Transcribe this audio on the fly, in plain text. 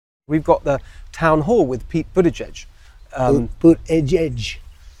We've got the town hall with Pete Buttigieg. Buttigieg.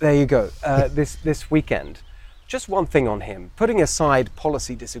 There you go. This weekend. Just one thing on him, putting aside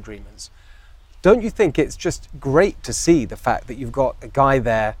policy disagreements, don't you think it's just great to see the fact that you've got a guy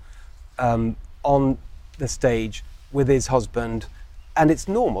there on the stage with his husband, and it's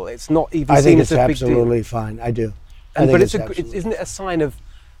normal. It's not even I seen think as it's a big deal. absolutely fine. I do. But isn't it a sign of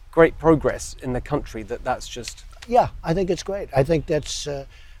great progress in the country that's just... Yeah, I think it's great. I think that's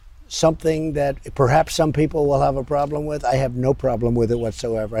something that perhaps some people will have a problem with. I have no problem with it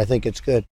whatsoever. I think it's good.